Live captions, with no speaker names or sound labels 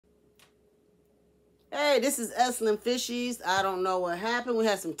Hey, this is Esslin Fishies. I don't know what happened. We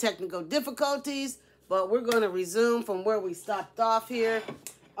had some technical difficulties, but we're going to resume from where we stopped off here.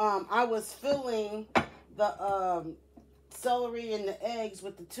 I was filling the celery and the eggs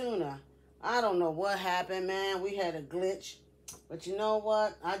with the tuna. I don't know what happened, man. We had a glitch. But you know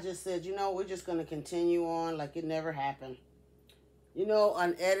what? I just said, we're just going to continue on like it never happened.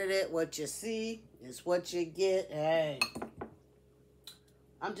 Unedited, what you see is what you get. Hey.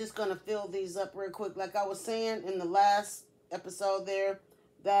 I'm just going to fill these up real quick. Like I was saying in the last episode there,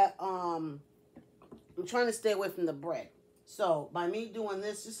 that I'm trying to stay away from the bread. So by me doing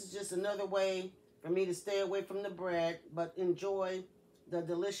this is just another way for me to stay away from the bread, but enjoy the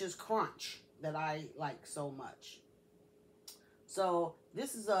delicious crunch that I like so much. So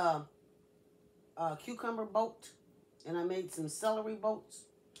this is a cucumber boat, and I made some celery boats.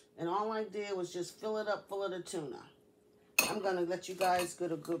 And all I did was just fill it up full of the tuna. I'm going to let you guys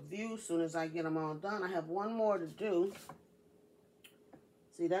get a good view as soon as I get them all done. I have one more to do.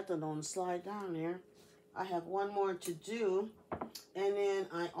 See, that don't slide down there. I have one more to do. And then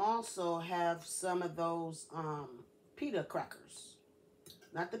I also have some of those pita crackers.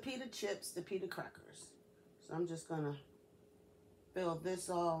 Not the pita chips, the pita crackers. So I'm just going to fill this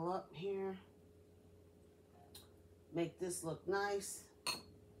all up here. Make this look nice.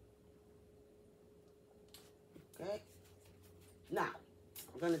 Okay. Now,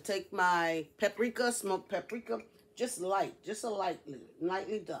 I'm going to take my paprika, smoked paprika, just lightly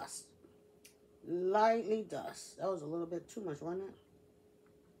dust. Lightly dust. That was a little bit too much, wasn't it?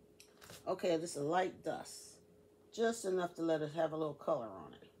 Okay, just a light dust. Just enough to let it have a little color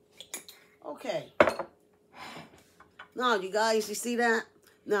on it. Okay. Now, you guys, you see that?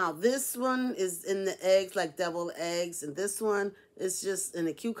 Now, this one is in the eggs, like deviled eggs, and this one is just in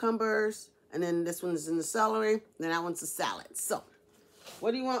the cucumbers. And then this one is in the celery. And then that one's a salad. So,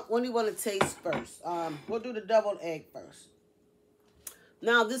 what do you want to taste first? We'll do the deviled egg first.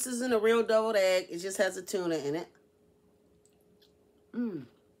 Now, this isn't a real deviled egg. It just has a tuna in it.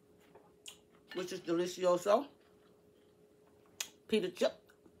 Which is delicioso. Pita chip.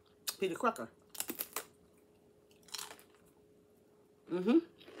 Pita cracker.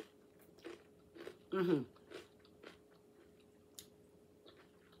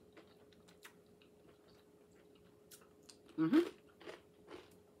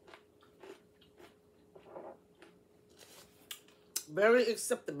 Very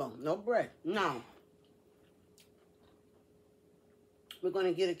acceptable. No bread. Now, we're going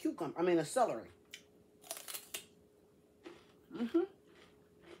to get a celery.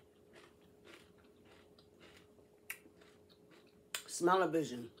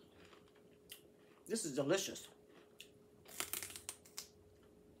 Smell-o-vision. This is delicious.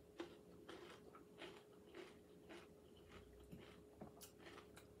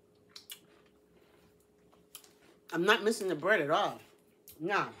 I'm not missing the bread at all.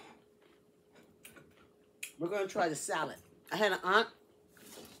 Now, we're going to try the salad. I had an aunt,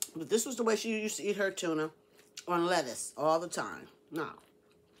 but this was the way she used to eat her tuna, on lettuce all the time. Now,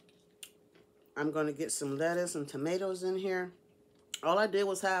 I'm going to get some lettuce and tomatoes in here. All I did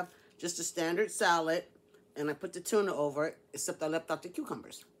was have just a standard salad, and I put the tuna over it, except I left out the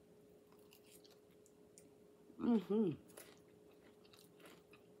cucumbers.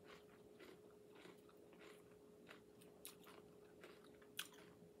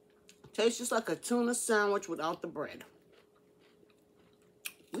 Tastes just like a tuna sandwich without the bread.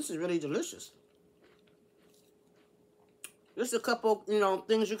 This is really delicious. Just a couple,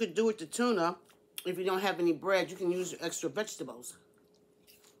 things you could do with the tuna. If you don't have any bread, you can use extra vegetables.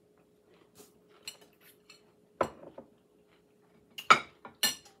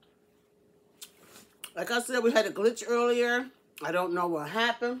 Like I said, we had a glitch earlier. I don't know what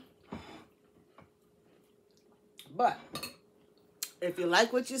happened. But if you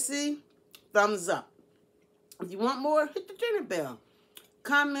like what you see, thumbs up. If you want more, hit the dinner bell.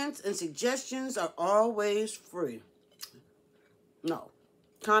 Comments and suggestions are always free. No.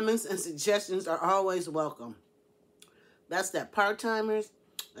 Comments and suggestions are always welcome. That's that part-timers.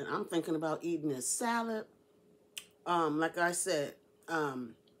 And I'm thinking about eating this salad. Like I said,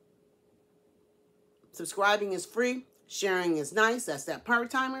 subscribing is free. Sharing is nice. That's that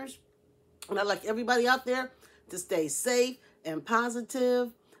part-timers. And I'd like everybody out there to stay safe and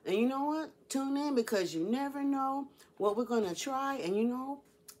positive. And you know what? Tune in, because you never know what we're going to try. And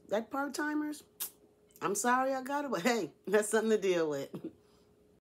that part-timers, I'm sorry I got it, but hey, that's something to deal with.